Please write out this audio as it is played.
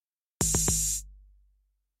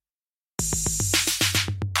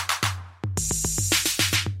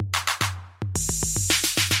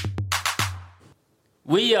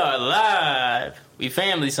We are live. We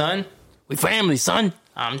family, son. We family, son.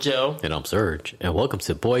 I'm Joe. And I'm Serge. And welcome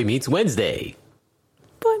to Boy Meets Wednesday.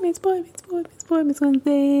 Boy meets Wednesday.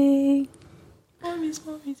 Wednesday.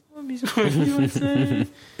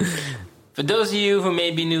 For those of you who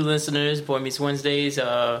may be new listeners, Boy Meets Wednesdays,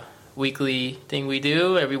 weekly thing we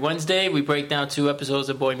do. Every Wednesday, we break down 2 episodes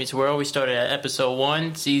of Boy Meets World. We started at episode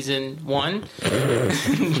 1, season 1.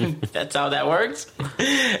 That's how that works.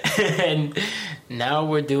 And now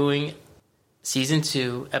we're doing season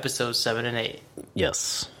 2, episodes 7 and 8.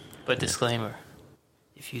 Yes. But disclaimer,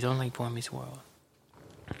 if you don't like Boy Meets World,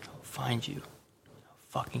 I'll find you. I'll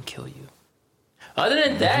fucking kill you. Other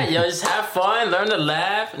than that, just have fun, learn to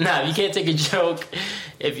laugh. Nah, you can't take a joke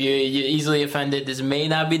if you're easily offended. This may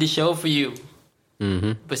not be the show for you.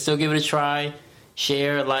 Mm-hmm. But still give it a try.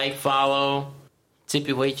 Share, like, follow. Tip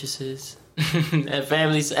your waitresses. at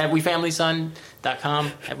WeFamilySon.com.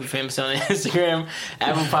 At WeFamilySon on Instagram.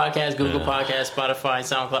 Apple Podcasts, Google Podcasts, Spotify,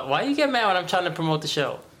 SoundCloud. Why do you get mad when I'm trying to promote the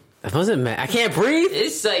show? I wasn't mad. I can't breathe.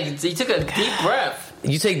 It's like you took a deep breath.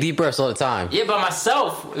 You take deep breaths all the time. Yeah, by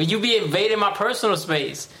myself. You be invading my personal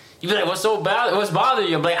space. You be like, what's bothering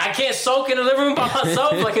you? I'm like, I can't soak in the living room by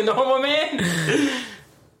myself like a normal man.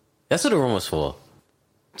 That's what the room was for.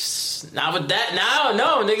 Not with that.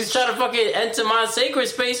 No. Niggas try to fucking enter my sacred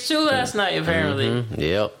space too last night, apparently. Mm-hmm.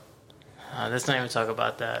 Yep. Let's not even talk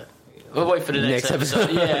about that. We'll wait for the next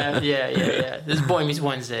episode. Yeah. This is Boy Meets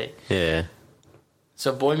Wednesday. Yeah.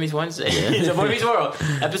 So Boy Meets Wednesday. So Boy Meets World.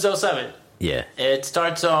 Episode 7. Yeah. It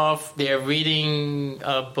starts off, they're reading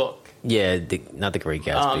a book. Yeah, not The Great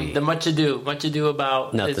Gatsby. The Much Ado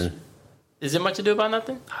about... Nothing. Is it Much Ado About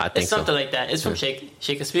Nothing? I think it's something like that. It's from Shakespeare.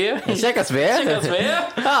 Shakespeare? Shakespeare?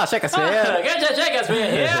 Oh, Shakespeare. Get your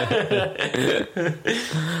Shakespeare here.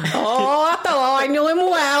 Oh, I knew him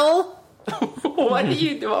well.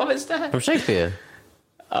 What was that? From Shakespeare.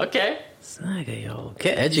 Okay. Snagger, yo.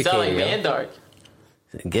 Get educated. You sound like Mandark.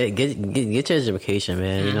 Get your education,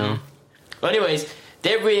 man, you know? But anyways,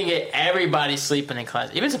 they're reading it. Everybody's sleeping in class.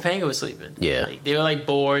 Even Topanga was sleeping. Yeah. Like, they were like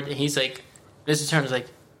bored. And he's like, Mr. Turner's like,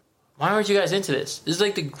 why aren't you guys into this? This is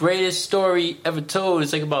like the greatest story ever told.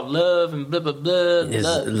 It's like about love and blah, blah, blah. It's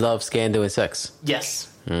love, scandal, and sex.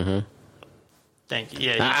 Yes. Mm-hmm. Thank you.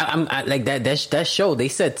 Yeah. I like that show. They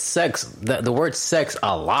said sex, the word sex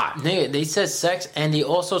a lot. They said sex, and they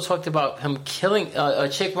also talked about him killing a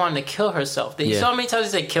chick wanting to kill herself. You saw how many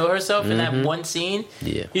times he said kill herself in that one scene?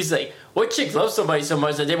 Yeah. He's like, what chick loves somebody so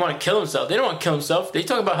much that they want to kill himself? They don't want to kill himself. They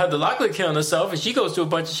talk about Heather Locklear killing herself, and she goes through a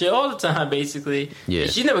bunch of shit all the time, basically. Yeah.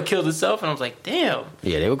 And she never killed herself, and I was like, damn.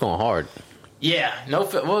 Yeah, they were going hard. Yeah.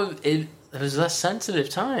 It was less sensitive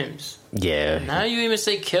times. Yeah. Now you even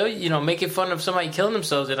say kill, making fun of somebody killing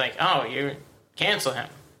themselves. They're like, oh, you cancel him.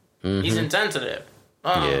 Mm-hmm. He's insensitive.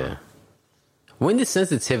 Oh. Yeah. When did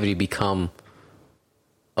sensitivity become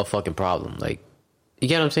a fucking problem? Like, you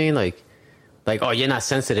get what I'm saying? Like, oh, you're not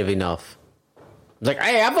sensitive enough. Like,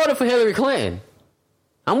 hey, I voted for Hillary Clinton.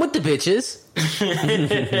 I'm with the bitches.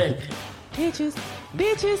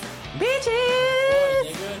 bitches.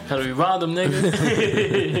 How do we round them, nigga?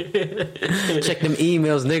 Check them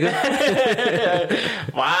emails, nigga.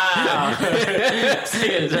 Wow.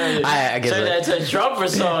 I guess turn that to a Trumper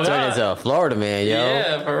song. Turn it to a Florida man, yo.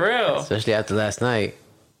 Yeah, for real. Especially after last night.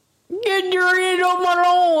 Get your hands off my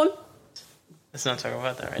lawn. Let's not talk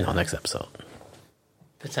about that right No, now. next episode.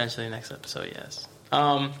 Potentially next episode, yes.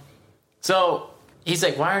 So he's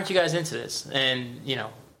like, why aren't you guys into this? And,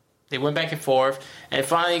 they went back and forth. And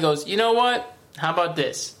finally he goes, you know what? How about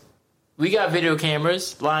this? We got video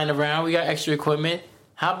cameras lying around. We got extra equipment.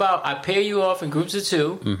 How about I pair you off in groups of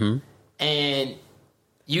 2, and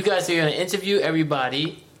you guys are going to interview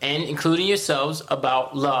everybody, and including yourselves,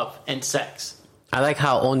 about love and sex. I like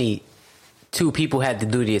how only 2 people had to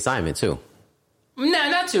do the assignment, too. Nah,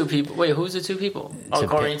 not 2 people. Wait, who's the 2 people? Oh,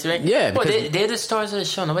 Corey and Topanga? Yeah, because they're the stars of the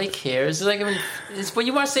show. Nobody cares. It's like, it's what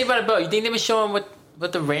you want to say about a belt. You think they were showing what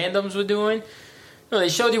the randoms were doing? No, they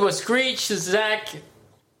showed you what Screech, Zach...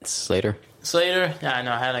 Slater? Yeah, I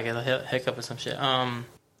know. I had like a hiccup or some shit.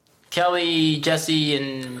 Kelly, Jesse,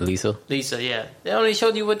 and... Lisa, yeah. They only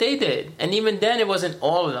showed you what they did. And even then, it wasn't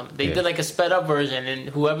all of them. They did like a sped up version, and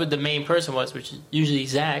whoever the main person was, which is usually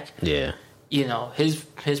Zach... Yeah.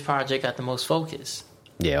 His project got the most focus.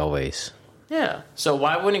 Yeah, always. Yeah. So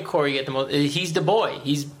why wouldn't Corey get the most? He's the boy.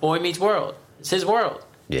 He's Boy Meets World. It's his world.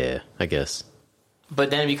 Yeah, I guess. But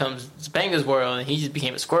then it becomes Topanga's world, and he just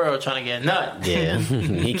became a squirrel trying to get a nut. Yeah.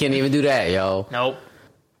 He can't even do that, yo. Nope.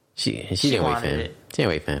 She didn't wait for him. It. She didn't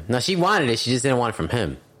wait for him. No, she wanted it. She just didn't want it from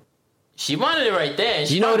him. She wanted it right there.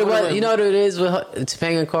 You know what it was? You know what it is with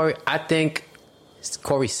Topanga and Corey? I think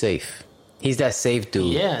Corey's safe. He's that safe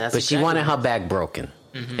dude. Yeah, that's but she exactly wanted what her back broken.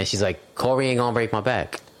 And she's like, Corey ain't gonna break my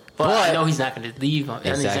back. But I know he's not going to leave on.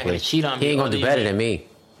 He's not going to cheat on me. He ain't gonna do better than me.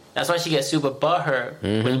 That's why she gets super butthurt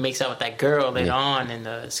when he makes out with that girl later on in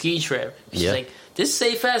the ski trip. She's like, this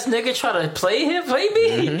safe ass nigga try to play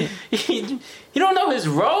me? You don't know his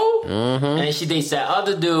role? And then she dates that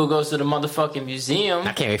other dude who goes to the motherfucking museum.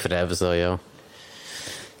 I can't wait for the episode, yo.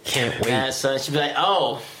 Can't wait. And so she'd be like,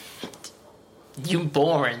 oh, you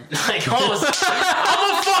boring. Like, oh,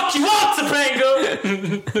 I'm gonna fuck you up,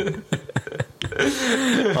 Topanga.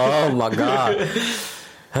 Oh my god.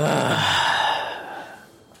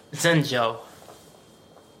 Zenjo,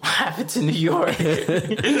 what happened to New York?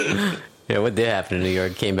 Yeah, what did happen in New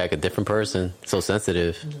York? Came back a different person. So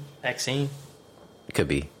sensitive. Vaccine. It could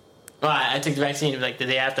be. Well, I took the vaccine like the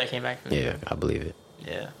day after I came back from Yeah, I believe it.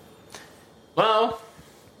 Yeah. Well.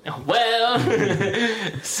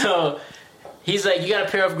 So he's like, you gotta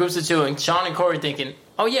pair off groups of two, and Sean and Corey thinking,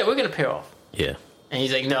 oh yeah, we're gonna pair off. Yeah. And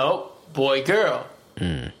he's like, no, boy, girl.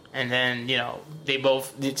 And then, they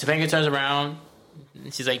both, Topanga turns around,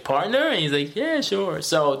 and she's like, partner? And he's like, yeah, sure.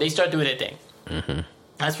 So they start doing their thing.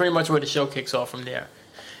 That's pretty much where the show kicks off from there.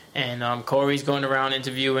 And Corey's going around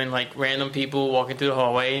interviewing, like, random people walking through the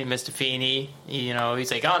hallway. Mr. Feeney,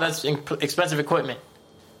 he's like, oh, that's expensive equipment.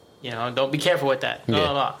 Don't be careful with that. Blah,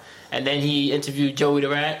 blah, blah. And then he interviewed Joey the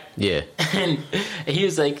Rat. Yeah. And he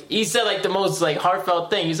was like, he said like the most like heartfelt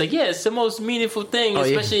thing. He was like, yeah, it's the most meaningful thing,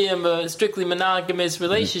 especially in a strictly monogamous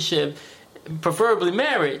relationship, preferably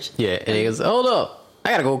marriage. Yeah. And he goes, hold up,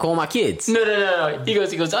 I gotta go call my kids. No. He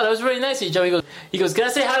goes, oh, that was really nice of you, Joey. He goes, can I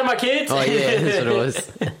say hi to my kids? Oh yeah, that's what it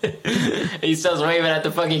was. He starts waving at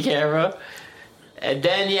the fucking camera. And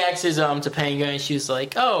then he asks his Topanga, and she was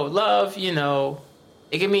like, oh, love,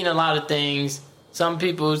 it can mean a lot of things. Some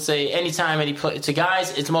people say anytime, any place. To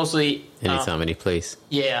guys, it's mostly anytime, any place.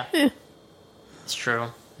 Yeah, it's true.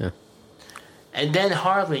 Yeah. And then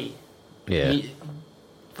Harley, he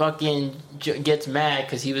fucking gets mad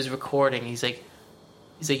because he was recording. He's like,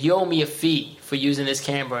 you owe me a fee for using this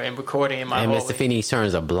camera and recording in my. And Mr. Feeney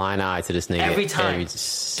turns a blind eye to this nigga every time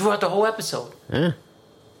throughout the whole episode. Yeah.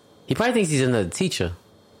 He probably thinks he's another teacher.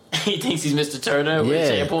 He thinks he's Mr. Turner with his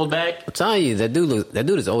hair pulled back. I'm telling you, that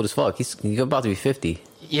dude is old as fuck. He's about to be 50.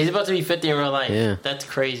 Yeah, he's about to be 50 in real life. Yeah. That's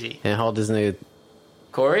crazy. And how old is this nigga?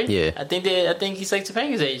 Corey? Yeah. I think he's like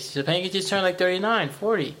Topanga's age. Topanga just turned like 39,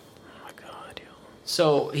 40. Oh my god, yo.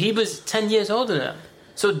 So he was 10 years older than them.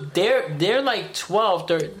 So they're like 12,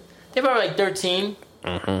 they're probably like 13.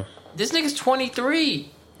 This nigga's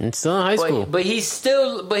 23. And still in high school. But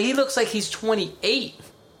he looks like he's 28.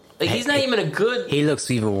 Like, he's not even a good... He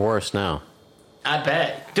looks even worse now. I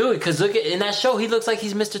bet. Dude, because look in that show, he looks like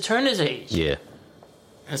he's Mr. Turner's age. Yeah.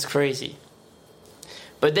 That's crazy.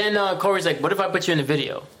 But then Corey's like, what if I put you in a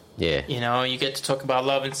video? Yeah. You get to talk about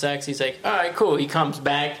love and sex. He's like, all right, cool. He comes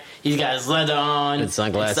back. He's got his leather on. And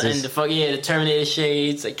sunglasses. And the Terminator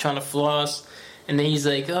shades, like trying to floss. And then he's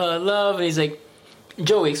like, oh, love. And he's like,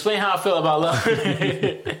 Joey, explain how I feel about love.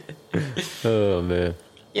 Oh, man.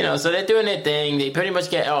 So they're doing their thing. They pretty much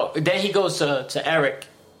get... Oh, then he goes to Eric.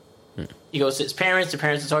 He goes to his parents. The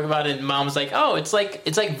parents are talking about it. And Mom's like, oh, it's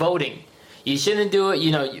like voting. You shouldn't do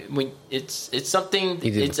it. When it's something...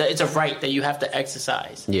 It's a right that you have to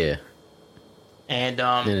exercise. Yeah. And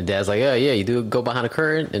the dad's like, oh, yeah, you do go behind a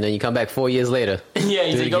curtain, and then you come back 4 years later. Yeah,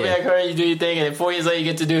 he's like, go behind a curtain, you do your thing, and then 4 years later you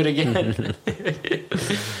get to do it again.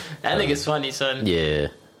 That nigga's funny, son. Yeah.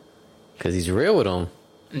 Because he's real with him.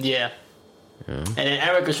 Yeah. And then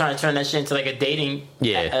Eric was trying to turn that shit into like a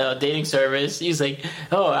dating service. He was like,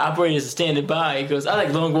 oh, operators are standing by. He goes, I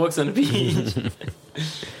like long walks on the beach.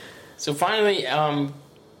 So finally,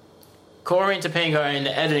 Corey and Topanga are in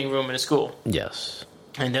the editing room in the school. Yes.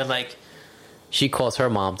 And they're like... She calls her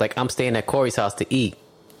mom, like, I'm staying at Corey's house to eat.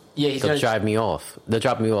 Yeah, he's They'll drive me off. They'll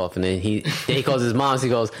drop me off. And then he calls his mom. He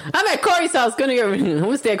goes, I'm at Corey's house. I'm going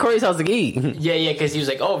to stay at Corey's house to eat. Yeah, because he was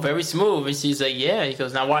like, oh, very smooth. And she's like, yeah. He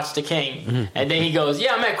goes, now watch the king. And then he goes,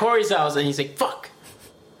 yeah, I'm at Corey's house. And he's like, fuck.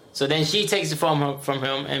 So then she takes it from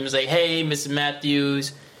him and was like, hey, Mrs.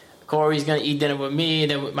 Matthews, Corey's going to eat dinner with me.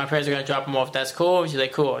 And then my parents are going to drop him off. That's cool. She's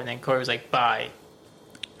like, cool. And then Corey was like, bye.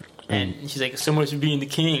 And she's like, so much for being the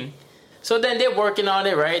king. So then they're working on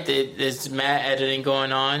it, right? There's mad editing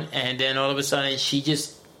going on, and then all of a sudden she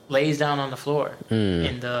just lays down on the floor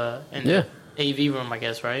in the AV room, I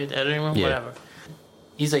guess, right? The editing room, whatever.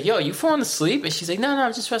 He's like, yo, you falling asleep? And she's like, no,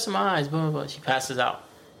 I'm just resting my eyes, blah, blah, blah. She passes out.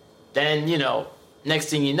 Then,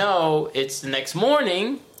 next thing you know, it's the next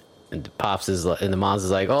morning. And the mom's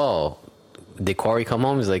is like, oh, did Corey come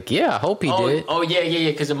home? He's like, yeah, I hope he did. Oh,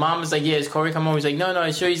 yeah, because the mom was like, yeah, is Corey come home? He's like, no,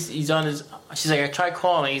 I'm sure he's on his She's like, I tried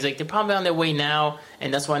calling. He's like, they're probably on their way now,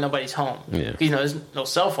 and that's why nobody's home. Yeah. You know, there's no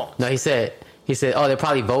cell phones. No, he said, oh, they're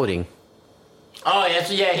probably voting. Oh,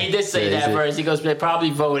 yeah, he did say that first. He goes, they're probably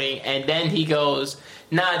voting, and then he goes,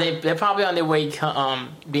 nah, they're probably on their way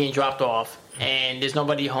being dropped off, and there's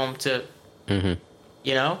nobody home to,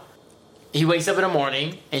 you know? He wakes up in the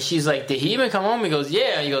morning, and she's like, did he even come home? He goes,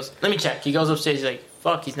 yeah. He goes, let me check. He goes upstairs. He's like,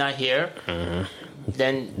 fuck, he's not here.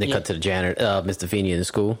 Then they cut to the janitor, Mr. Feeney in the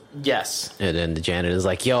school. Yes. And then the janitor's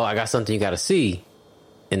like, yo, I got something you got to see.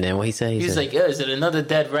 And then what he say? He's like, is it another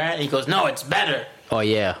dead rat? And he goes, no, it's better. Oh,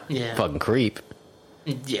 yeah. Yeah. Fucking creep.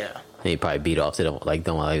 Yeah. And he probably beat off to them,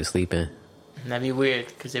 while he was sleeping. That'd be weird,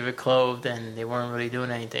 because they were clothed and they weren't really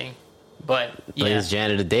doing anything. But, yeah. But it's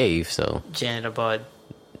Janitor Dave, so. Janitor Bud.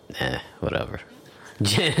 Whatever.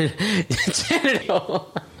 Janitor.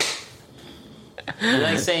 You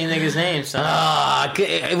like saying niggas' names, son.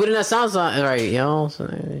 Wouldn't that sound right, you know?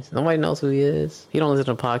 Nobody knows who he is. He don't listen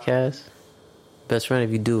to the podcast. Best friend,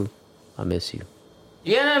 if you do, I miss you.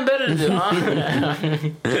 You got nothing better to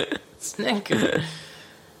do, huh? Snicker.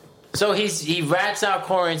 So he rats out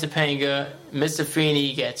Corey and Topanga. Mr.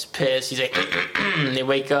 Feeney gets pissed. He's like, and they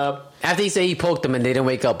wake up. After he said he poked them and they didn't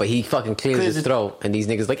wake up, but he fucking clears his throat. And these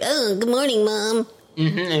niggas like, oh, good morning, Mom.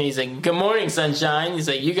 And he's like, good morning, sunshine. He's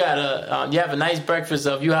like, you gotta, you have a nice breakfast,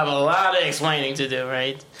 so you have a lot of explaining to do,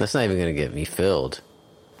 right? That's not even gonna get me filled.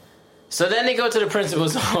 So then they go to the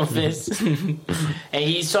principal's office, and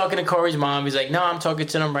he's talking to Corey's mom. He's like, no, I'm talking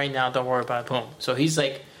to them right now. Don't worry about it. Boom. So he's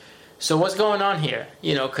like, so what's going on here?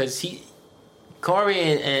 You know, because Corey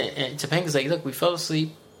and Topanga's like, look, we fell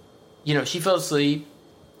asleep. You know, she fell asleep,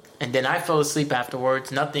 and then I fell asleep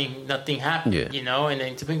afterwards. Nothing happened, you know? And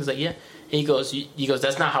then Topanga's like, yeah. And he goes,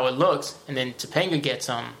 that's not how it looks. And then Topanga gets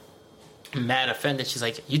mad, offended. She's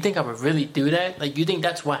like, you think I would really do that? Like, you think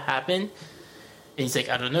that's what happened? And he's like,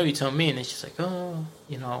 I don't know, you told me. And then she's like, oh,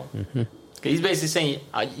 you know. Because he's basically saying,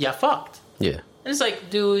 yeah, fucked. Yeah. And it's like,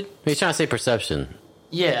 dude. He's trying to say perception.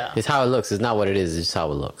 Yeah. It's how it looks. It's not what it is. It's just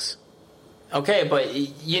how it looks. Okay, but,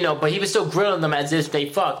 you know, but he was still grilling them as if they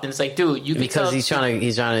fucked. And it's like, dude, you because he's trying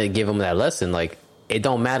to give them that lesson. Like, it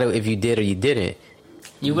don't matter if you did or you didn't.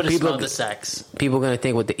 You would have smelled the sex. People are gonna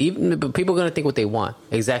think what they want.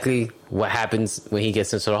 Exactly what happens when he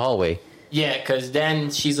gets into the hallway. Yeah, because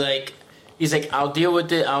then he's like, I'll deal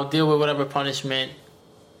with it. I'll deal with whatever punishment.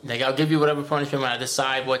 Like, I'll give you whatever punishment when I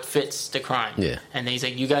decide what fits the crime. Yeah. And then he's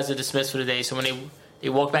like, you guys are dismissed for the day. So when they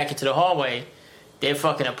walk back into the hallway, they're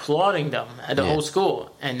fucking applauding them at the whole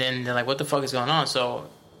school. And then they're like, what the fuck is going on? So,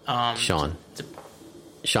 Sean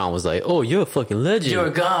was like, oh, you're a fucking legend. You're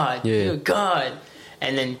a god. Yeah. You're a god.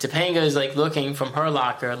 And then Topanga is like looking from her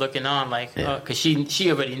locker, looking on, like, because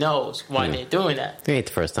she already knows why they're doing that. It ain't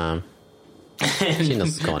the first time. She knows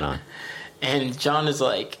what's going on. And John is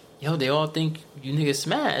like, yo, they all think you niggas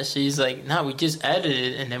smashed. She's like, nah, we just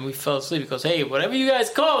edited and then we fell asleep. He goes, hey, whatever you guys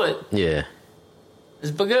call it. Yeah. It's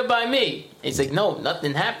good by me. And he's like, no,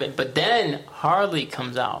 nothing happened. But then Harley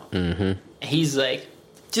comes out. And he's like,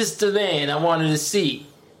 just the man I wanted to see.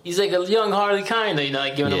 He's like a young Harley kind of, you know,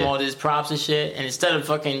 like giving him all these props and shit. And instead of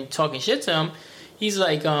fucking talking shit to him, he's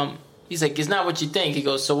like, it's not what you think. He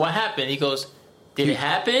goes, so what happened? He goes, did it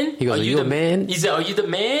happen? He goes, are you a man? He said, are you the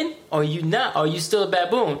man? Or are you not? Or are you still a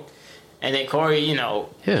baboon? And then Corey, you know,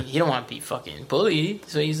 he don't want to be fucking bullied.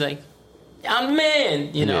 So he's like, I'm the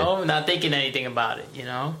man, you know, not thinking anything about it, you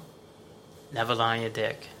know. Never lie on your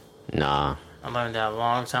dick. Nah. I learned that a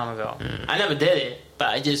long time ago. I never did it, but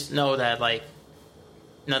I just know that, like,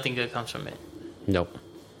 nothing good comes from it. Nope.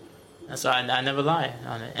 That's why I never lie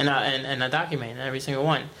on it. And I document every single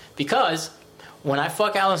one. Because when I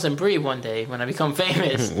fuck Allison Brie one day, when I become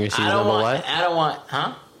famous, I don't want,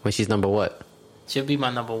 huh? When she's number what? She'll be my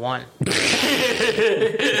number one.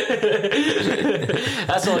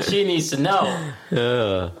 That's all she needs to know.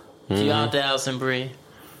 If you're out there, Allison Brie,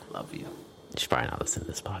 love you. She's probably not listening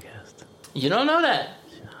to this podcast. You don't know that.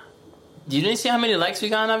 You didn't see how many likes we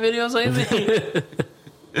got on our videos lately?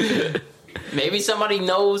 Maybe somebody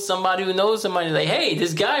knows somebody who knows somebody. Like, hey,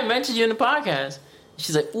 this guy mentioned you in the podcast.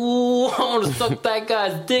 She's like, ooh, I want to suck that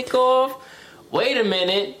guy's dick off. Wait a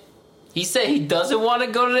minute. He said he doesn't want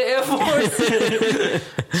to go to the Air Force.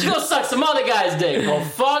 She gonna suck some other guy's dick. Well,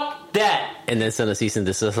 fuck that. And then send a cease and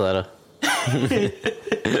desist letter.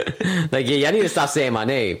 Like, yeah, y'all need to stop saying my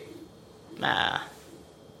name. Nah.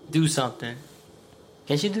 Do something.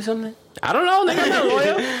 Can she do something? I don't know, nigga. I'm not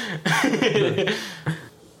loyal.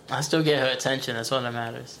 I still get her attention. That's all that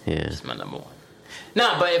matters. Yeah. She's my number one.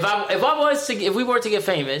 Nah, but if we were to get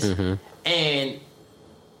famous and,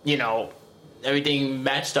 you know, everything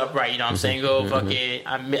matched up right, you know what I'm saying? Go fuck it.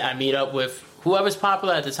 I meet up with whoever's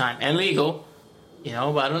popular at the time and legal. You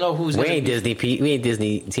know, but I don't know who's. We ain't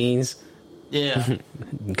Disney teens. Yeah.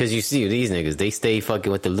 Because you see these niggas, they stay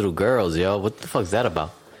fucking with the little girls, yo. What the fuck's that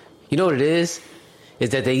about? You know what it is?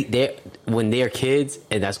 Is that they when they're kids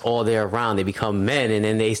and that's all they're around, they become men, and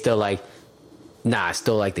then they still like, nah, I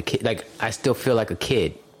still like the kid. Like I still feel like a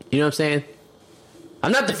kid. You know what I'm saying?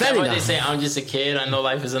 I'm not defending them. They say I'm just a kid. I know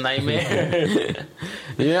life is a nightmare.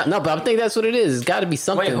 Yeah, no, but I think that's what it is. It's got to be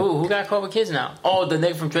something. Wait, who got caught with kids now? Oh, the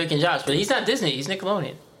nigga from Drake and Josh, but he's not Disney. He's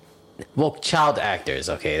Nickelodeon. Well, child actors,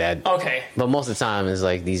 okay, that. Okay. But most of the time, it's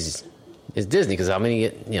like it's Disney because I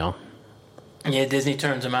mean, you know. Yeah, Disney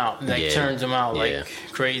turns them out. Turns them out like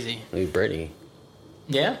crazy. Maybe Brittany.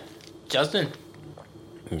 Yeah, Justin.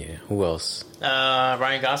 Yeah. Who else?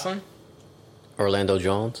 Ryan Gosling. Orlando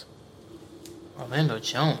Jones. Orlando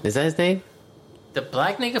Jones. Is that his name? The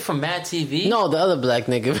black nigga from Mad TV? No, the other black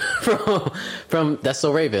nigga from That's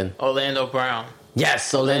So Raven. Orlando Brown.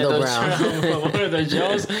 Yes, Orlando Brown. Orlando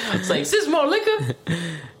Jones. It's like, is this more liquor?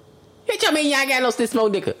 Hey, you mean y'all got no this more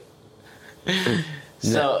liquor?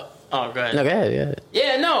 So, go ahead. No, go ahead, yeah.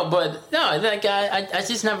 Yeah, no, that guy, I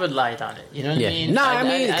just never lied on it. You know what I mean? No, I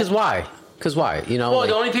mean, because why? Because why? You know, well,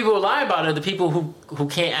 the only people who lie about it are the people who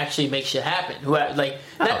can't actually make shit happen. Who not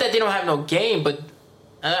that they don't have no game, but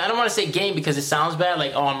I don't want to say game because it sounds bad.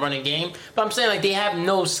 Like, oh, I'm running game, but I'm saying like they have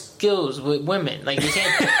no skills with women. Like they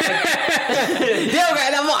can't. I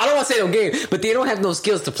don't want to say no game, but they don't have no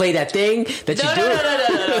skills to play that thing that you do.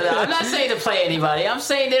 No. I'm not saying to play anybody. I'm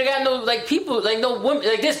saying they got no like people, like no women.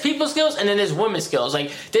 Like there's people skills and then there's women skills.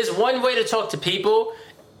 Like there's one way to talk to people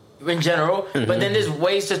in general, but then there's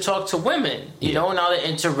ways to talk to women, you know, and how to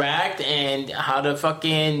interact and how to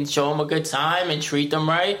fucking show them a good time and treat them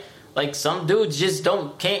right. Like some dudes just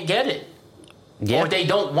can't get it, or they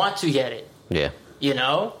don't want to get it. Yeah, you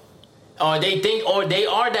know, or they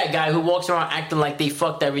are that guy who walks around acting like they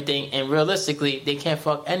fucked everything, and realistically they can't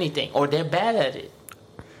fuck anything, or they're bad at it.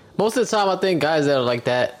 Most of the time, I think guys that are like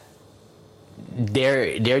that,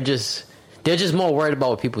 they're just more worried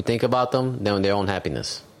about what people think about them than their own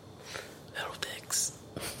happiness.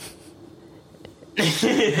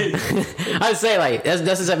 I'd say like that's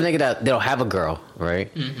the type of nigga that they'll have a girl,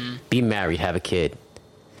 right? Mm-hmm. Be married, have a kid,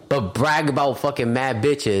 but brag about fucking mad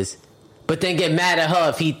bitches, but then get mad at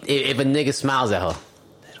her if a nigga smiles at her.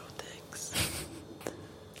 Little dicks.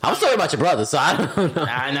 I'm sorry about your brother, so I don't know.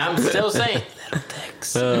 And I'm still saying little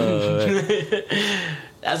dicks.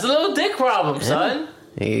 That's a little dick problem, son.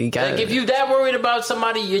 Like if you that worried about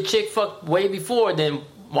somebody your chick fucked way before, then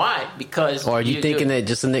why? Because or are you thinking that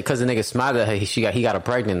just because the nigga smiled at her, he got her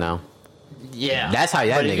pregnant now? Yeah, that's how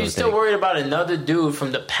that but nigga. If you're still worried about another dude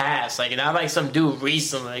from the past, like not like some dude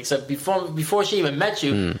recently, like so before she even met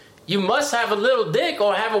you, you must have a little dick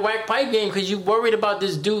or have a whack pipe game because you worried about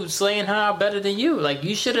this dude slaying her out better than you. Like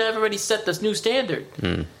you should have already set this new standard.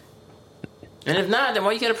 And if not, then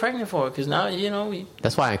why you get her pregnant for? Because now, you know...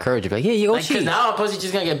 That's why I encourage you. Like, yeah, you go cheat. Because now our pussy's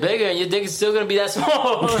just going to get bigger and your dick is still going to be that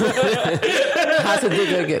small. How's the dick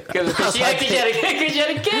going to get... Because you had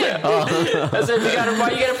a kid. Oh. That's if you got her,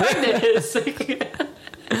 why you get her pregnant.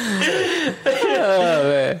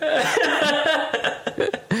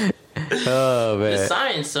 Oh, man. It's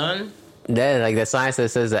science, son. That like that science that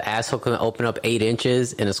says the asshole can open up 8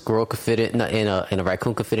 inches and a squirrel could fit it in a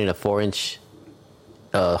raccoon could fit in a 4-inch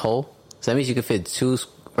hole. So that means you could fit 2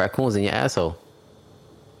 raccoons in your asshole.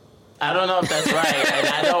 I don't know if that's right,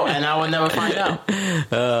 and I will never find out.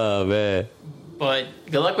 Oh man! But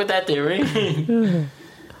good luck with that theory.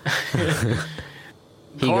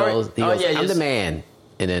 he goes, I'm the man,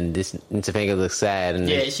 and then this Topanga looks sad, and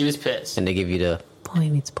she was pissed, and they give you the boy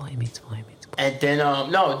meets. And then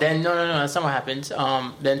no, that's not what happens.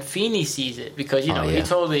 Then Feeney sees it because he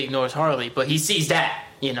totally ignores Harley, but he sees that,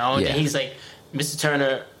 and then he's like, Mr.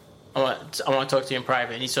 Turner, I want to talk to you in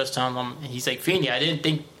private. And he starts telling him, and he's like, Feeney, I didn't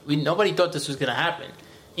think nobody thought this was gonna happen. And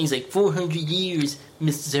he's like, 400 years,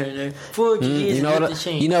 Mr. Turner, 400 years. You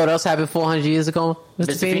know what else happened 400 years ago?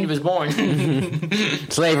 Mr. Feeney was born.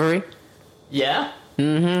 Slavery. Yeah.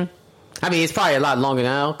 Mm-hmm. I mean, it's probably a lot longer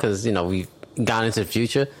now because we've gone into the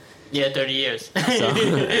future. Yeah, 30 years. So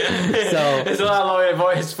it's a lot longer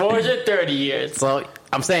than it's 430 years. So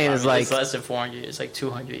I'm saying it's like it's less than 400 years. It's like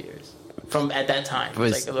 200 years from at that time.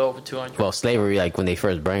 It's like a little over 200. Well, slavery, like when they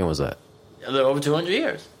first bring it, was what? A little over 200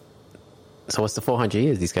 years. So what's the 400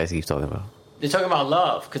 years these guys keep talking about? They're talking about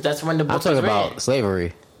love because that's when the book was written. I'm talking about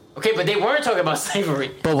slavery. Okay, but they weren't talking about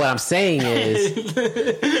slavery. But what I'm saying is,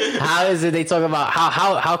 how is it they talk about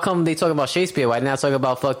how come they talk about Shakespeare? Why not talk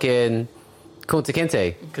about fucking Kunta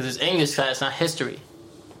Kinte? Because it's English class, not history.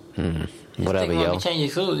 Whatever, yo.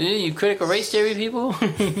 You critical race theory people.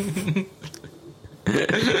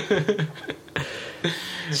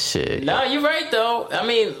 Shit. No, you're right though. I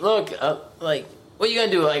mean, look, like, what are you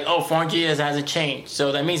gonna do? Like, oh, 400 years hasn't changed,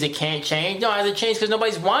 so that means it can't change. No, it hasn't changed because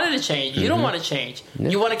nobody's wanted to change. You don't want to change. Yeah.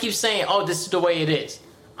 You want to keep saying, oh, this is the way it is.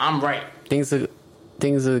 I'm right. Things are gonna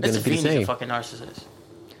be the A same. fucking narcissist.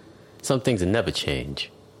 Some things will never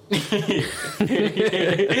change.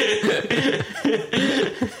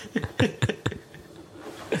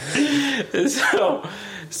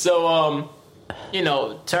 So, you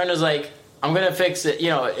know, Turner's like, I'm gonna fix it. You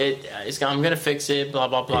know, I'm gonna fix it. Blah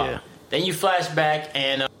blah blah. Yeah. Then you flash back,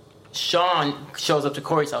 and Sean shows up to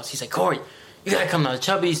Corey's house. He's like, Corey, you gotta come now. The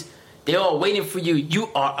Chubbies, they're all waiting for you. You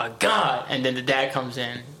are a god. And then the dad comes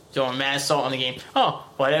in, throwing mad salt on the game. Oh,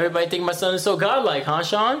 why did everybody think my son is so godlike, huh,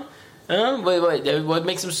 Sean? What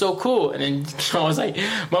makes him so cool? And then Sean was like,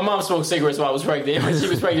 my mom smoked cigarettes while I was pregnant. When she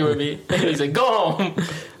was pregnant with me. And he's like, go home.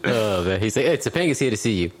 Oh, man. He's like, hey, Topanga's here to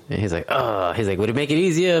see you. And he's like, would it make it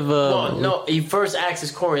easier if... Well, no, he first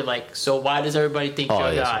asks Corey, like, so why does everybody think you're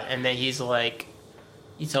a yes. god? And then he's like,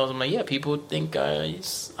 he tells him, like, yeah, people think I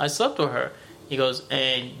slept with her. He goes,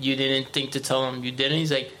 and you didn't think to tell him you didn't?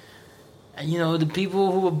 He's like, you know, the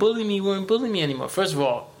people who were bullying me weren't bullying me anymore. First of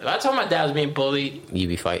all, if I told my dad was being bullied... You'd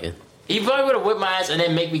be fighting. He probably would have whipped my ass and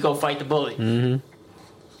then make me go fight the bully. Mm-hmm.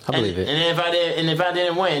 I believe it. And if I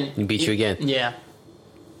didn't win... He beat you again. Yeah.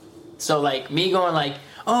 So, like, me going like,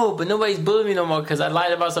 oh, but nobody's bullying me no more because I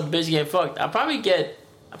lied about some bitch getting fucked. I probably get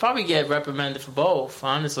reprimanded for both,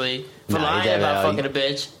 honestly. For lying about fucking a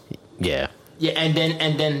bitch. Yeah. Yeah, and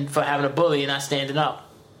then for having a bully and not standing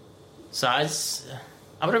up. So I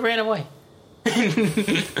would have ran away. I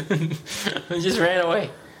just ran away.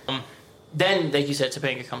 Then, like you said,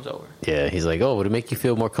 Topanga comes over. Yeah, he's like, oh, would it make you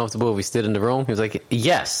feel more comfortable if we stood in the room? He was like,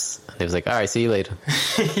 yes. And he was like, all right, see you later.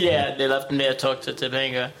 Yeah, they left him there to talk to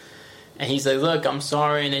Topanga. And he's like, look, I'm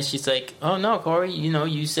sorry. And then she's like, oh, no, Corey, you know,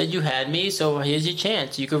 you said you had me, so here's your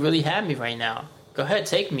chance. You could really have me right now. Go ahead,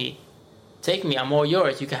 take me. Take me. I'm all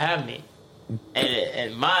yours. You can have me. And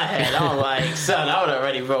in my head, I'm like, son, I would have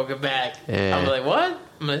already broken back. Yeah. I'm like, what?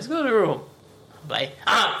 I'm like, let's go to the room. I'm like,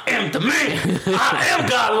 I am the man. I am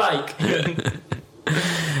godlike. It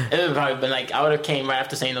would have probably been like, I would have came right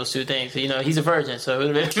after saying those two things. So, you know, he's a virgin, so it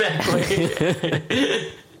would have been mad quick.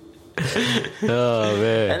 Oh,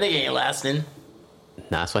 man. That nigga ain't lasting.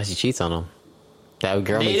 Nah, that's why she cheats on him. That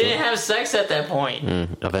girl They didn't have sex at that point.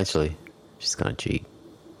 Eventually. She's gonna cheat.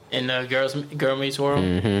 In the girl meets world?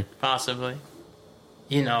 Mm-hmm. Possibly.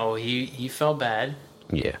 You know, he felt bad.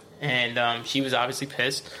 Yeah. And she was obviously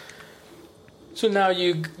pissed. So now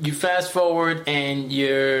you fast forward and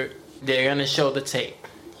they're gonna show the tape,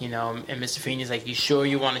 you know. And Mr. Feeney's like, "You sure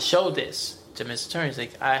you want to show this to Mr. Turner?" He's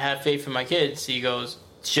like, "I have faith in my kids." He goes,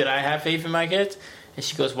 "Should I have faith in my kids?" And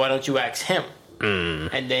she goes, "Why don't you ask him?"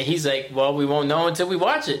 And then he's like, "Well, we won't know until we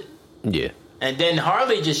watch it." Yeah. And then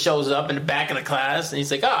Harley just shows up in the back of the class and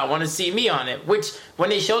he's like, "Oh, I want to see me on it." Which when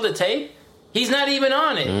they show the tape, he's not even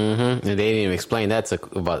on it. Mm-hmm. And they didn't even explain that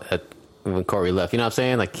when Corey left. You know what I'm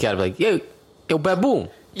saying? Like, you gotta be like, yo, baboon.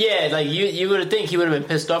 Yeah, like you would think he would have been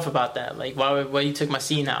pissed off about that. Like, why you took my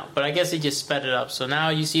scene out? But I guess he just sped it up. So now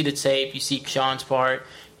you see the tape, you see Sean's part,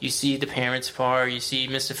 you see the parents' part, you see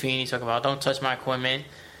Mr. Feeney talking about don't touch my equipment,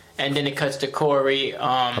 and then it cuts to Corey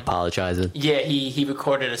apologizing. Yeah, he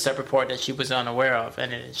recorded a separate part that she was unaware of,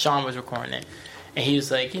 and then Sean was recording it, and he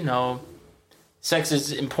was like, you know, sex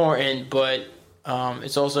is important, but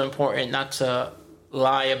it's also important not to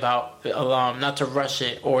lie about not to rush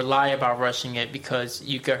it or lie about rushing it because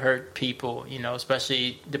you could hurt people, you know,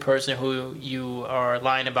 especially the person who you are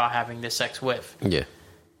lying about having the sex with. Yeah.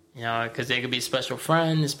 You know, because they could be a special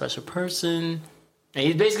friend, a special person. And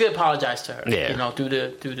he basically apologized to her, you know, through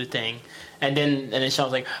the thing. And then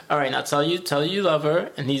Sean's like, all right, now tell you love her.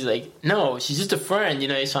 And he's like, no, she's just a friend. You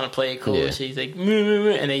know, he's trying to play it cool. Yeah. She's like, and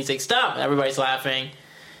then he's like, stop. And everybody's laughing.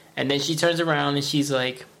 And then she turns around and she's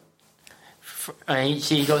like,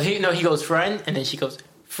 he goes, friend. And then she goes,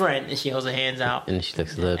 friend. And she holds her hands out. And she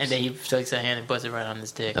licks her lips. And then he takes her hand and puts it right on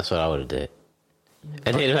his dick. That's what I would have did.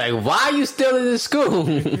 And they're like, why are you still in this school?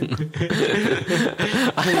 I'm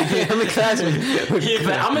a classmate. He's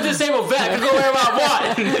like, I'm a disabled vet. I can go wherever I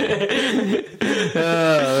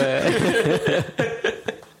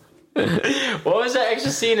want. What was that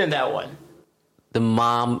extra scene in that one? The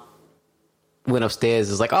mom went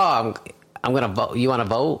upstairs. Was like, oh, I'm gonna vote. You want to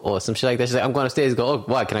vote or some shit like that? She's like, I'm going upstairs. Go, oh,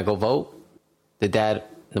 what? Can I go vote? The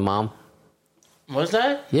mom. What was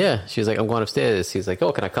that? Yeah, she was like, I'm going upstairs. He was like,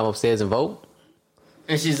 oh, can I come upstairs and vote?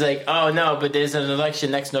 And she's like, oh no, but there's an election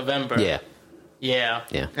next November. Yeah.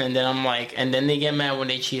 And then I'm like, and then they get mad when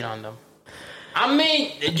they cheat on them. I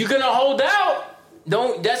mean, you're gonna hold out.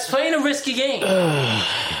 Don't. That's playing a risky game.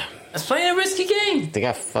 That's playing a risky game. They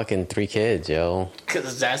got fucking 3 kids, yo.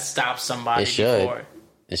 Because that stops somebody It should. before.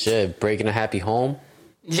 It should. Breaking a happy home.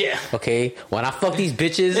 Yeah. Okay? When I fuck these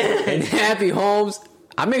bitches in happy homes,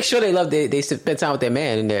 I make sure they spend time with their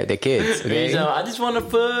man and their kids. Okay? So I just want to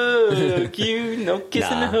fuck you. No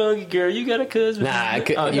kissing and hugging, girl. You got a cousin. Nah,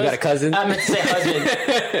 you got a cousin? I meant to say husband.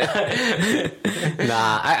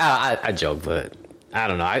 Nah, I joke, but I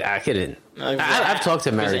don't know. I couldn't. I've talked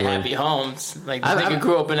to married women. Happy homes. Like, this nigga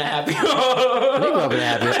grew up in a happy home. I grew up in a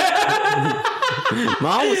happy home.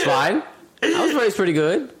 My home was fine. I was raised pretty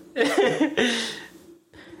good.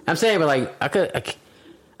 I'm saying, but like, I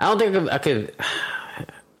don't think I could.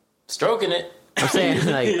 Stroking it. I'm saying,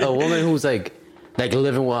 like, a woman who's like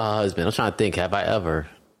living with her husband. I'm trying to think, have I ever?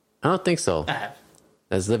 I don't think so. I have.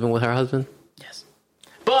 That's living with her husband? Yes.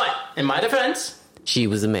 But, in my defense... She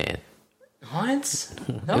was a man. What?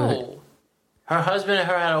 No. Her husband and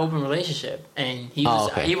her had an open relationship. And he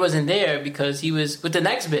wasn't there because he was with the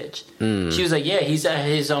next bitch. She was like, yeah, he's at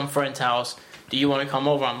his friend's house. Do you want to come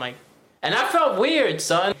over? I'm like... And I felt weird,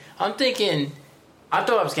 son. I'm thinking... I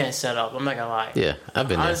thought I was getting set up. I'm not gonna lie. Yeah, I've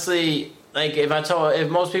been honestly, like, if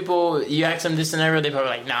most people, you ask them this scenario, they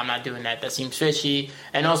probably like, nah, I'm not doing that. That seems fishy.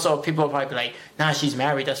 And also, people will probably be like, nah, she's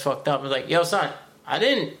married. That's fucked up. I was like, yo, son, I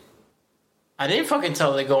didn't fucking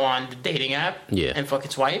tell her to go on the dating app and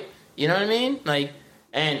fucking swipe. You know what I mean? Like,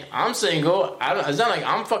 and I'm single. It's not like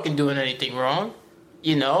I'm fucking doing anything wrong.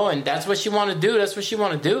 You know, and that's what she want to do. That's what she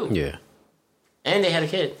want to do. Yeah. And they had a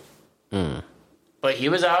kid. But he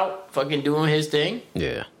was out fucking doing his thing.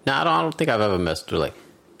 Yeah. No, I don't think I've ever messed with like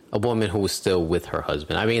a woman who was still with her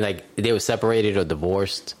husband. I mean, like, they were separated or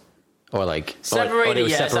divorced, or like separated. Or they were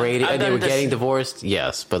yes. separated and they were getting divorced.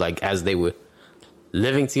 Yes, but like as they were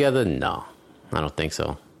living together, no, I don't think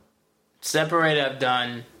so. Separated, I've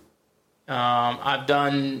done.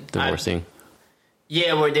 Divorcing.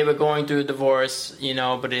 Where they were going through a divorce, you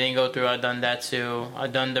know, but it didn't go through. I've done that too.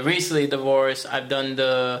 I've done the recently divorce. I've been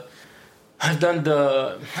the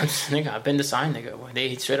sign nigga where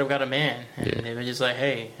they straight up got a man and they were just like,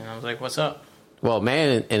 hey, and I was like, what's up? Well,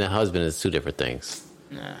 man and a husband is 2 different things.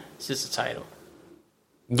 Nah, it's just a title.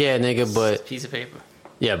 Yeah, nigga, but it's a piece of paper.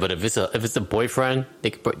 Yeah, but if it's a boyfriend,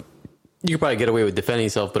 you could probably get away with defending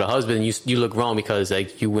yourself. But a husband, you look wrong because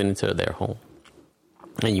like you went into their home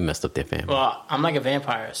and you messed up their family. Well, I'm like a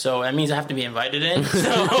vampire, so that means I have to be invited in. So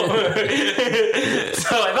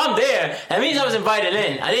if I'm there, that means I was invited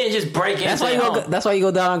in. I didn't just break in. That's why you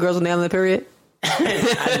go down on girls when they're on the period?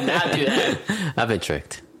 I did not do that. I've been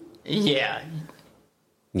tricked. Yeah.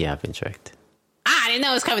 Yeah, I've been tricked. I didn't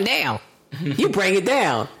know it was coming down. You bring it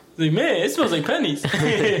down. Like, man, it smells like pennies.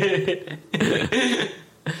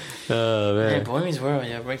 Oh, man. Boy Meets World,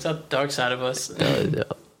 yeah, brings out the dark side of us.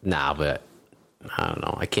 Nah, but I don't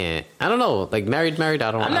know. I can't. I don't know. Like, married,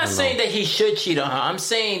 I don't. I'm not saying that he should cheat on her. I'm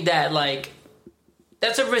saying that, like,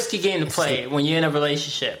 that's a risky game to play when you're in a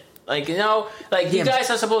relationship. Like, you know, like, you guys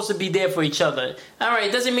are supposed to be there for each other. All right,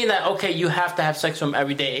 it doesn't mean that, okay, you have to have sex with him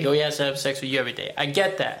every day. Or he has to have sex with you every day. I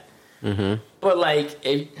get that. Mm-hmm. But, like,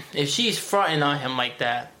 if she's fronting on him like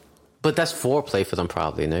that. But that's foreplay for them,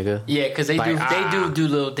 probably, nigga. Yeah, because they do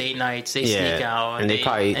little date nights. They sneak out. And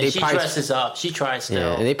she dresses up. She tries still.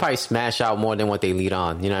 Yeah, and they probably smash out more than what they lead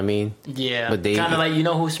on. You know what I mean? Yeah. But kind of like, you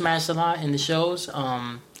know who smashed a lot in the shows?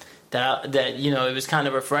 That you know, it was kind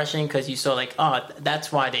of refreshing because you saw like, oh,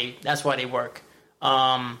 that's why they work.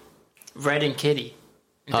 Red and Kitty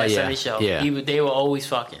in that 70s show. Yeah. They were always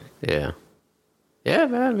fucking. Yeah. Yeah,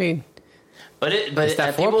 man. I mean, but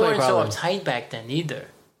people weren't so uptight back then either.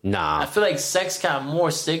 Nah. I feel like sex got more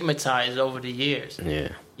stigmatized over the years. Yeah.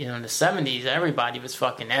 You know, in the 70s, everybody was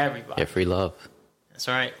fucking everybody. Yeah, free love. That's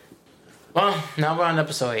right. Well, now we're on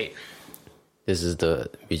episode 8. This is the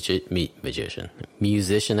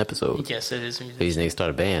musician episode. Yes, it is. These niggas start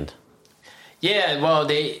a band. Yeah, well,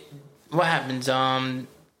 what happens? They're in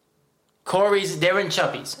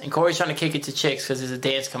Chubbies, and Corey's trying to kick it to chicks because there's a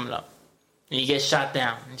dance coming up. And he gets shot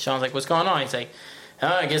down. And Sean's like, what's going on? He's like,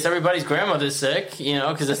 I guess everybody's grandmother's sick, you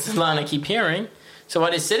know, because that's the line I keep hearing. So while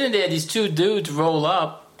they're sitting there, these 2 dudes roll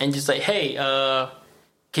up and just like, hey,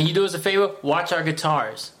 can you do us a favor? Watch our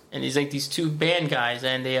guitars. And he's like these 2 band guys,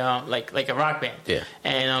 and they like a rock band. Yeah.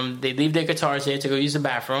 And they leave their guitars there to go use the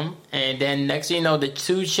bathroom. And then next thing you know, the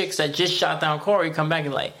 2 chicks that just shot down Corey come back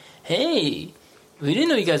and like, hey, we didn't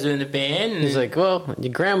know you guys were in the band. And he's like, well,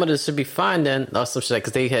 your grandmother should be fine then. Or some shit,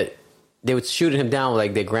 because they were shooting him down with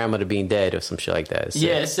like their grandmother being dead or some shit like that.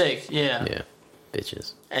 Yeah, it's sick. Yeah. Yeah.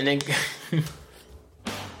 Bitches. And then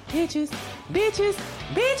bitches.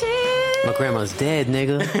 My grandma's dead,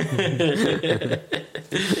 nigga.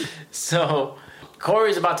 So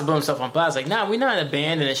Corey's about to blow himself on blast. Like, nah, we're not in a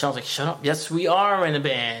band. And then Sean's like, shut up. Yes, we are in a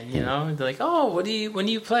band. You know? They're like, oh, when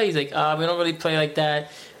do you play? He's like, we don't really play like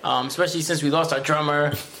that. Especially since we lost our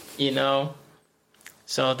drummer. You know?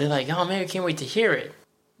 So they're like, oh man, we can't wait to hear it.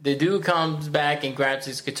 The dude comes back and grabs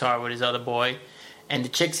his guitar with his other boy. And the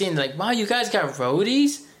chick's in like, wow, you guys got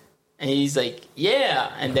roadies? And he's like,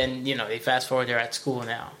 yeah. And then, you know, they fast forward, they're at school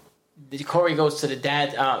now. Corey goes to the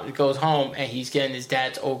dad, goes home, and he's getting his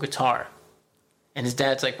dad's old guitar. And his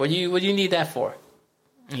dad's like, what do you need that for?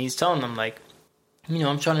 And he's telling them, like, you know,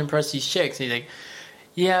 I'm trying to impress these chicks. And he's like,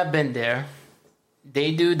 yeah, I've been there.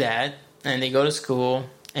 They do that, and they go to school,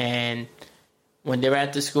 and when they're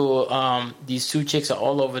at the school, these two chicks are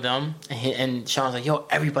all over them. And Sean's like, yo,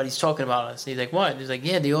 everybody's talking about us. He's like, what? He's like,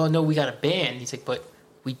 yeah, they all know we got a band. He's like, but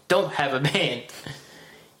we don't have a band.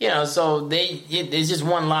 You know, so it's just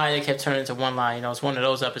one lie that kept turning into one lie. You know, it's one of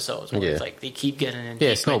those episodes where it's like they keep getting in.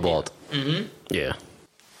 Yeah, snowballed. Mm-hmm. Yeah.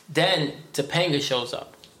 Then Topanga shows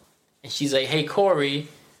up. And she's like, hey, Corey,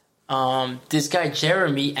 this guy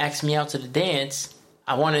Jeremy asked me out to the dance.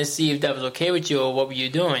 I wanted to see if that was okay with you or what were you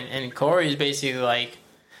doing. And Corey is basically like,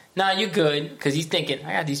 nah, you good. Because he's thinking,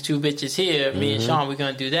 I got these two bitches here. Me and Sean, we're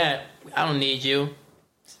going to do that. I don't need you.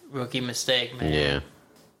 Rookie mistake, man. Yeah.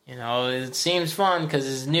 You know, it seems fun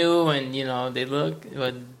because it's new and, you know, they look.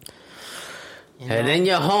 But, you know, and then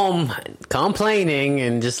you're home complaining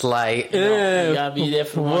and just like, you gotta be there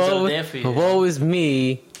for the ones that are there for you. Woe is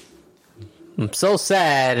me. I'm so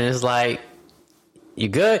sad. And it's like, you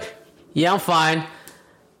good? Yeah, I'm fine.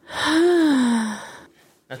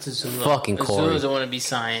 That's Azula. Fucking Corey. Azula don't want to be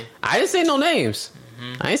signed. I didn't say no names.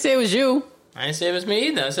 I didn't say it was you. I didn't say it was me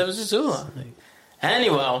either. I said it was Azula.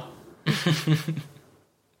 Anyway.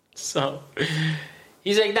 So,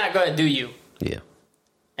 he's like, nah, go ahead, do you. Yeah.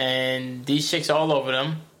 And these chicks are all over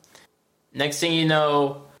them. Next thing you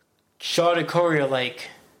know, Sean and Corey are like,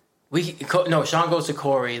 Sean goes to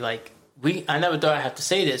Corey, like, I never thought I'd have to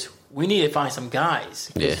say this. We need to find some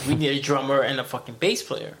guys. Yeah. We need a drummer and a fucking bass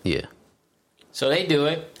player. Yeah. So they do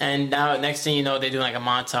it. And now, next thing you know, they're doing like a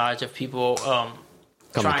montage of people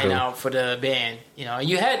trying out for the band. You know,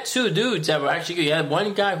 you had two dudes that were actually good. You had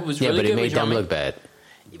one guy who was really good. Yeah, but it made them look bad.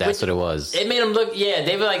 That's what it was. It made them look,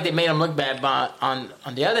 they were like, they made them look bad. But on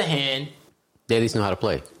the other hand, they at least know how to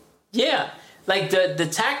play. Yeah. Like the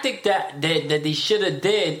tactic that they should have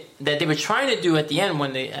did, that they were trying to do at the end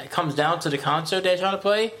when it comes down to the concert they're trying to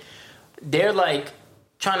play, they're like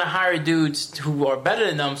trying to hire dudes who are better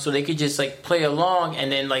than them so they could just like play along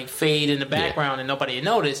and then like fade in the background and nobody would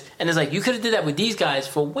notice. And it's like, you could have did that with these guys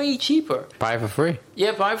for way cheaper. Buy for free.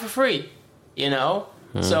 Yeah, buy for free. You know?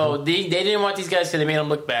 Mm-hmm. So they didn't want these guys because they made them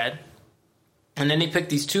look bad. And then they picked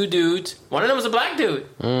these two dudes. One of them was a black dude.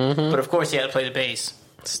 Mm-hmm. But of course he had to play the bass.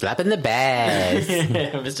 Slapping the bass.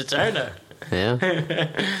 Mr. Turner. Yeah.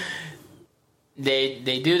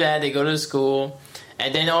 They do that. They go to the school.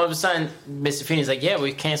 And then all of a sudden, Mr. Feeney's like, yeah,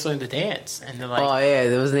 we're canceling the dance. And they're like... Oh, yeah.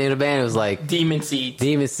 That was the name of the band. It was like... Demon Seeds.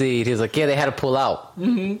 Demon Seed. He was like, yeah, they had to pull out.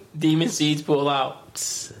 Mm-hmm. Demon Seeds pull out.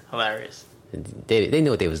 Hilarious. They knew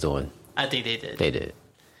what they was doing. I think they did. They did.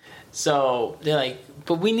 So, they're like,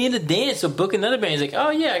 but we need a dance, so book another band. He's like, oh,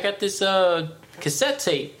 yeah, I got this cassette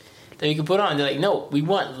tape that you can put on. They're like, no, we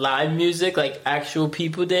want live music, like actual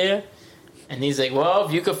people there. And he's like, well,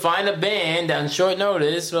 if you could find a band on short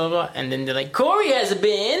notice, blah, blah. And then they're like, Corey has a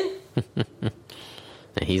band.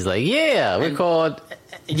 And he's like, yeah, we're called...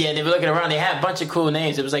 Yeah, they were looking around. They had a bunch of cool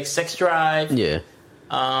names. It was like Sex Drive. Yeah.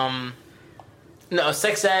 No,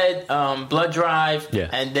 Sex Ed, Blood Drive. Yeah.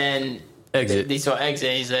 And then... Exit. They saw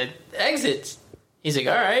Exit. He said, Exits. He's like,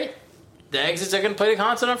 all right. The Exits are going to play the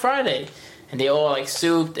concert on Friday. And they all like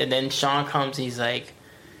souped. And then Sean comes. He's like,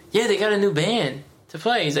 yeah, they got a new band to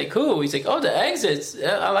play. He's like, cool. He's like, oh, the Exits.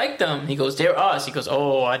 I like them. He goes, they're us. He goes,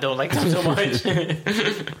 oh, I don't like them so much.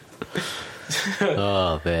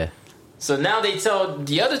 Oh, man. So now they tell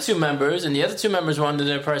the other two members, and the other two members were under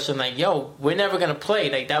the impression like, yo, we're never going to play.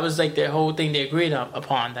 Like, that was like their whole thing. They agreed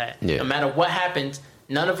upon that. Yeah. No matter what happens,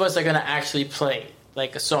 none of us are going to actually play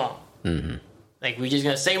like a song. Mm-hmm. Like, we're just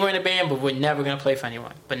going to say we're in a band, but we're never going to play for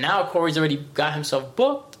anyone. But now Corey's already got himself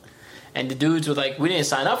booked, and the dudes were like, we didn't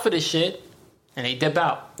sign up for this shit, and they dip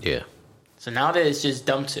out. Yeah. So now that it's just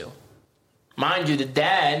them two. Mind you, the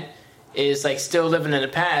dad is like still living in the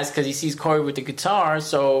past because he sees Corey with the guitar,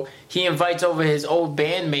 so he invites over his old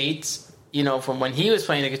bandmates, you know, from when he was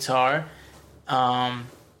playing the guitar, and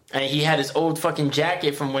he had his old fucking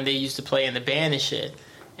jacket from when they used to play in the band and shit.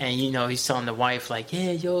 And, you know, he's telling the wife, like,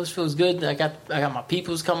 yeah, yo, this feels good. I got my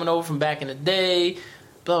peoples coming over from back in the day.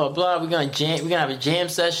 Blah, blah, blah. We're going to have a jam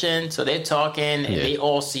session. So they're talking, and they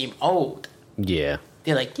all seem old. Yeah.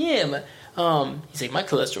 They're like, yeah, He's like, my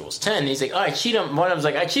cholesterol's 10. He's like, oh, I cheat on, one of them's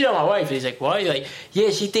like, I cheat on my wife. And he's like, why? He's like, yeah,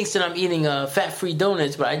 she thinks that I'm eating fat-free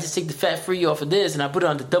donuts, but I just take the fat-free off of this and I put it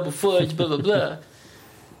on the double fudge, blah, blah, blah. And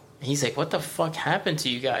he's like, what the fuck happened to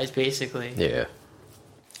you guys, basically? Yeah.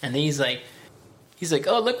 And then he's like,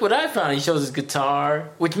 oh, look what I found. He shows his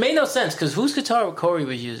guitar, which made no sense, because whose guitar Corey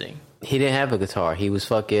was using? He didn't have a guitar. He was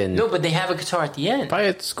fucking... No, but they have a guitar at the end. Probably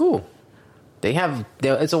at school.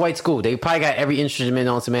 It's a white school. They probably got every instrument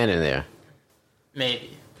known to man in there.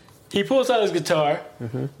 Maybe. He pulls out his guitar,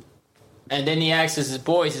 and then he asks his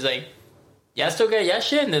boys, he's like, y'all still got y'all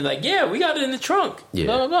shit? And they're like, yeah, we got it in the trunk. Yeah.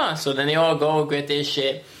 Blah, blah, blah. So then they all go get their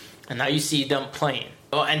shit, and now you see them playing.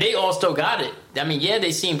 Oh, and they all still got it. I mean, yeah,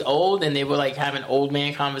 they seemed old, and they were like having old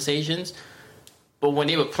man conversations, but when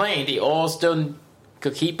they were playing, they all still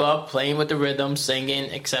could keep up, playing with the rhythm,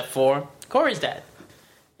 singing, except for Corey's dad.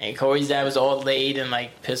 And Corey's dad was all late and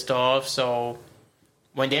like pissed off, so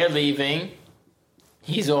when they're leaving...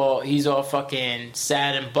 He's all fucking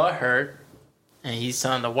sad and butthurt, and he's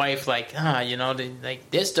telling the wife like,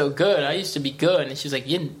 they're still good. I used to be good, and she's like,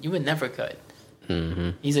 you were never good. Mm-hmm.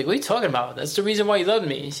 He's like, what are you talking about? That's the reason why you loved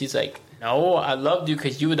me. She's like, no, I loved you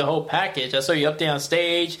because you were the whole package. I saw you up there on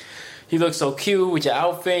stage. You look so cute with your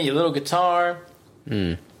outfit, your little guitar.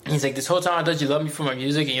 He's like, this whole time I thought you loved me for my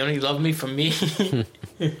music, and you only loved me for me.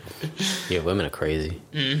 Yeah, women are crazy.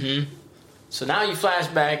 Mm-hmm. So now you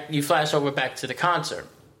flash over back to the concert.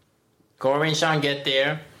 Corey and Sean get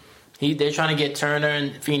there. They're trying to get Turner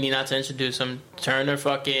and Feeney not to introduce him. Turner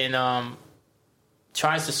fucking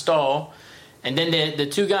tries to stall. And then the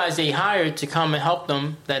two guys they hired to come and help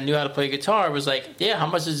them that knew how to play guitar was like, yeah, how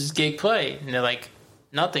much does this gig play? And they're like,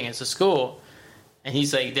 nothing, it's a school. And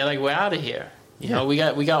they're like, we're out of here. You know, we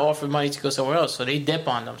got offered money to go somewhere else. So they dip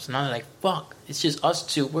on them. So now they're like, fuck, it's just us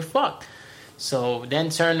two, we're fucked. So then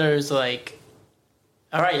Turner's like,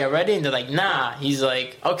 all right, y'all ready? And they're like, nah. He's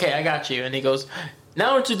like, okay, I got you. And he goes,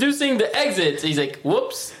 now introducing the exits. He's like,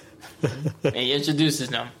 whoops. And he introduces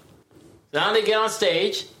them. So now they get on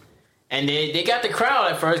stage, and they got the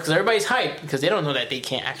crowd at first because everybody's hyped because they don't know that they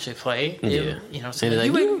can't actually play. So they're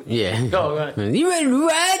like, go ahead. You ready to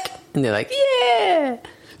rock? And they're like, yeah.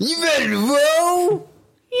 You ready to roll?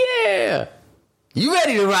 Yeah. You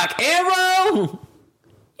ready to rock and roll?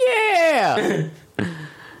 Yeah.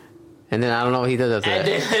 And then I don't know what he does after that.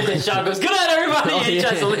 And then Sean goes, good night, everybody, and he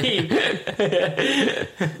tries to leave.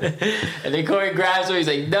 And then Corey grabs him. He's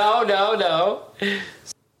like, no.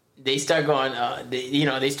 They start going,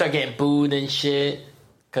 they start getting booed and shit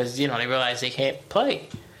because, they realize they can't play.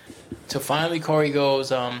 So finally Corey goes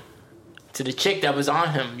to the chick that was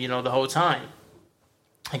on him, the whole time.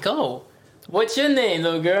 Like, oh, what's your name,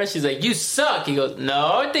 little girl? She's like, you suck. He goes,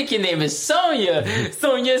 no, I think your name is Sonia.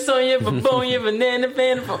 Sonia, Babonia,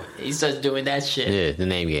 Banana. He starts doing that shit. Yeah, the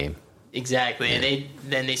name game. Exactly. Yeah. And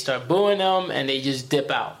then they start booing them, and they just dip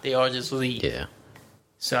out. They all just leave. Yeah.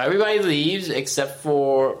 So everybody leaves except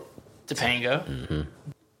for Topanga. Mm-hmm.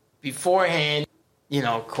 Beforehand,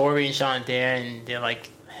 Corey and Sean there, and they're like,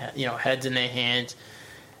 heads in their hands.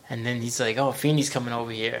 And then he's like, oh, Feeney's coming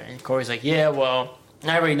over here. And Corey's like, yeah, well,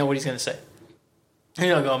 I already know what he's going to say. He's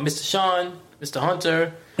going to go, Mr. Sean, Mr.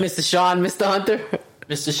 Hunter. Mr. Sean, Mr. Hunter?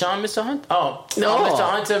 Mr. Sean, Mr. Hunter? Oh, no. Mr.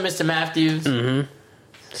 Hunter, Mr. Matthews.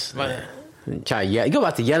 Mm-hmm. But, you're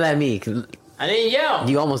about to yell at me. I didn't yell.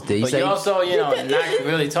 You almost did. But you also, not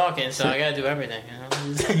really talking, so I got to do everything,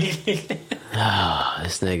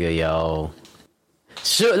 This nigga, yo.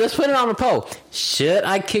 Let's put it on a poll. Should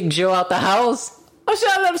I kick Joe out the house? Or should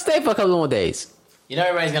I let him stay for a couple more days?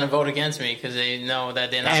 Everybody's going to vote against me because they know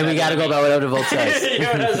that they're not and we got to go by whatever the vote says. You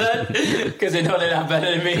know what I said? Because they know they're not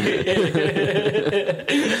better than me.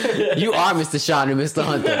 You are Mr. Sean and Mr.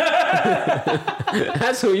 Hunter.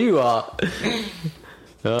 That's who you are.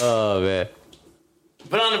 Oh, man.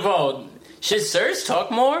 Put on the poll. Should Serge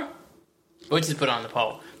talk more? We'll just put on the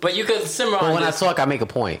poll. But you could simmer on when I talk, I make a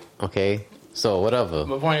point, okay? So, whatever.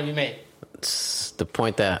 What point have you made? It's the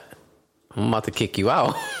point that I'm about to kick you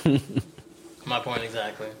out. My point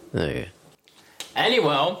exactly. Okay.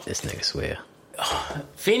 Anyway. This nigga swear.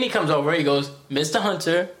 Feeney comes over. He goes, Mr.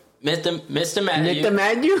 Hunter, Mr. Matthew. Mr.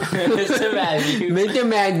 Matthew? Mr. Matthew. Mr.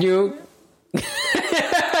 Matthew.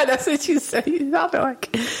 That's what you say. You sound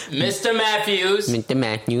like Mr. Matthews. Mr.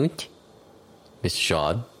 Matthews. Mr.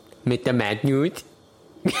 Sean. Mr. Matthews.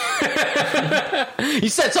 You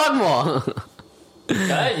said talk more. Go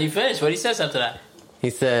ahead, you finished. What he says after that?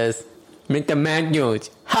 He says, Mr.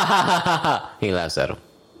 Matthews. Ha ha ha ha ha. He laughs at him.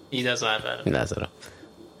 He does laugh at him. He laughs at him.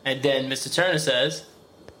 And then Mr. Turner says,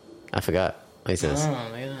 I forgot what he says. Oh,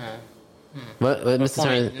 look at that. What Mr.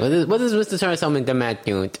 Turner? What does Mr. Turner tell Mr.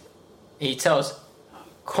 Matthews? He tells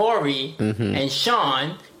Corey and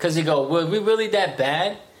Sean, because they go, were we really that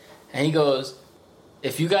bad? And he goes,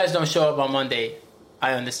 if you guys don't show up on Monday,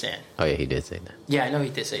 I understand. Oh, yeah, he did say that. Yeah, I know he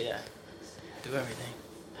did say that. Do everything.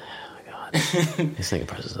 Oh, my God. This nigga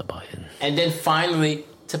presses a button. And then finally,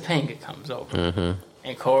 Topanga comes over.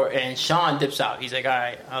 And Sean dips out. He's like, all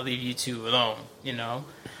right, I'll leave you two alone, you know?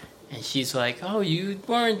 And she's like, oh, you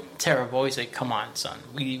weren't terrible. He's like, come on, son.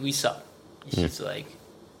 We suck. And she's like,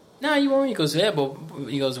 no, you weren't. He goes, yeah, but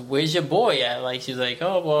he goes, where's your boy at? Like, she's like,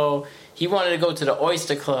 oh, well, he wanted to go to the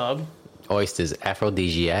Oyster Club. Oyster's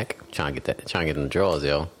aphrodisiac. Trying to get in the drawers,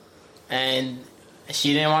 yo. And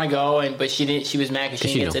she didn't want to go, but she was mad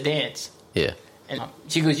because she didn't get to dance. Yeah. And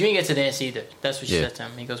she goes, you didn't get to dance either. That's what she said to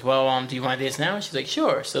him. He goes, well, do you want to dance now? And she's like,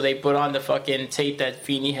 sure. So they put on the fucking tape that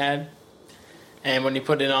Feeney had. And when he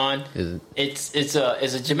put it on, it's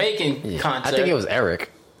a Jamaican concert. I think it was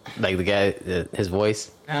Eric. Like the guy, his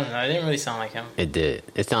voice. I don't know. It didn't really sound like him. It did.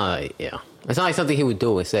 It's not like, it's not like something he would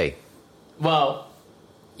do and say. Well,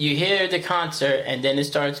 you hear the concert, and then it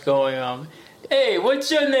starts going, hey, what's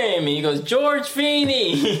your name? And he goes, George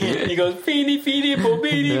Feeney. He goes, Feeney,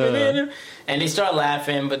 Bobini, banana. And they start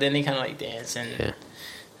laughing, but then they kind of like dance. And it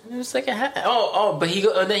was like but he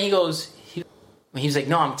goes, when he was like,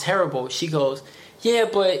 no, I'm terrible. She goes, yeah,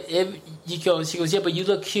 but she goes, yeah, but you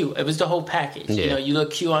look cute. It was the whole package. Yeah. You know, you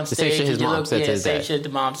look cute on stage. The same shit his mom said to his dad. Same shit the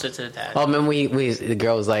mom said to the dad. Oh, remember when the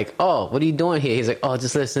girl was like, oh, what are you doing here? He's like, oh,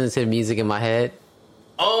 just listening to the music in my head.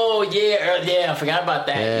 Oh, yeah, I forgot about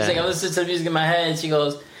that. Yeah. He's like, I'm listening to the music in my head. And he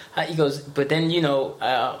goes, but then, you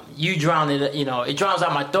know, you drown it, you know, it drowns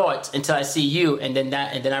out my thoughts until I see you. And then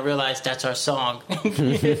I realized that's our song.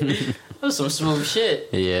 That was some smooth shit.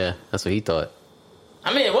 Yeah, that's what he thought.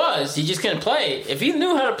 I mean, it was. He just couldn't play. If he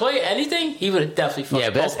knew how to play anything, he would have definitely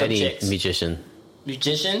fucked both the chicks. Musician.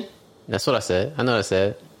 Musician? That's what I said. I know what I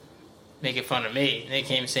said. Making fun of me. They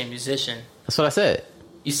can't even say musician. That's what I said.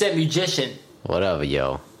 You said musician. Whatever,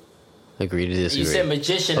 yo. Agree to disagree. You said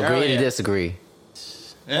magician earlier. Agree to disagree.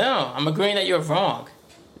 No, I'm agreeing that you're wrong.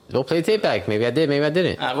 We'll play the tape back. Maybe I did, maybe I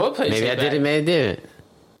didn't. I will play the tape back. Maybe I did it, maybe I didn't.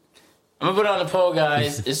 I'm going to put on the poll,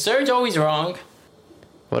 guys. Is Serge always wrong?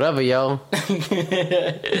 Whatever, yo.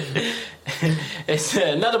 It's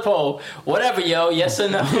another poll. Whatever, yo. Yes or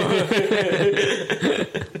no?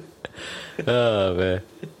 Oh, man.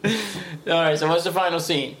 All right, so what's the final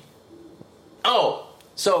scene? Oh,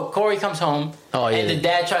 so Corey comes home, and the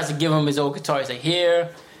dad tries to give him his old guitar. He's like, here,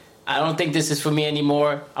 I don't think this is for me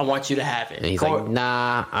anymore. I want you to have it. And he's like,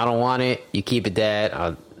 nah, I don't want it. You keep it,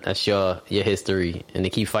 Dad. That's your history. And they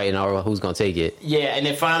keep fighting over who's going to take it. Yeah, and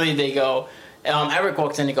then finally they go... Eric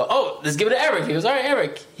walks in and go, oh, let's give it to Eric. He goes, all right,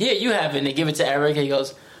 Eric, here, you have it. And they give it to Eric. And he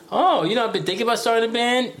goes, oh, you know, I've been thinking about starting a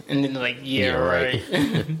band. And then they're like, yeah, right.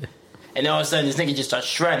 And then all of a sudden, this nigga just starts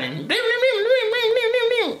shredding.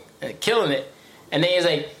 Killing it. And then he's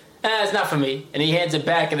like, it's not for me. And he hands it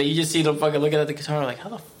back. And then you just see them fucking looking at the guitar like, how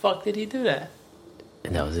the fuck did he do that?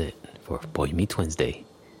 And that was it for Boy Meets Wednesday,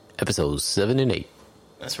 episodes 7 and 8.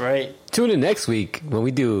 That's right. Tune in next week when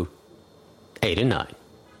we do 8 and 9.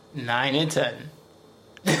 9 and 10.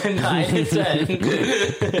 9 and 10.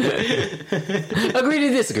 Agree to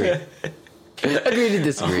disagree. Agree to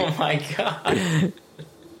disagree. Oh my god.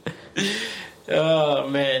 Oh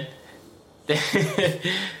man.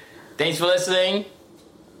 Thanks for listening.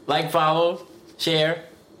 Like, follow, share.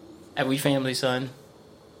 At We Family, son.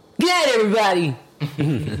 Good night, everybody.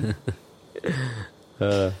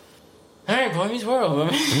 Alright, Boy Meets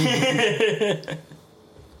World.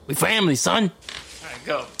 We family, son. Alright,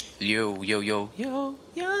 go. Yo, yo, yo, yo,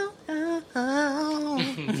 yo, yo,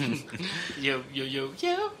 yo, yo,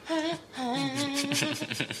 yo.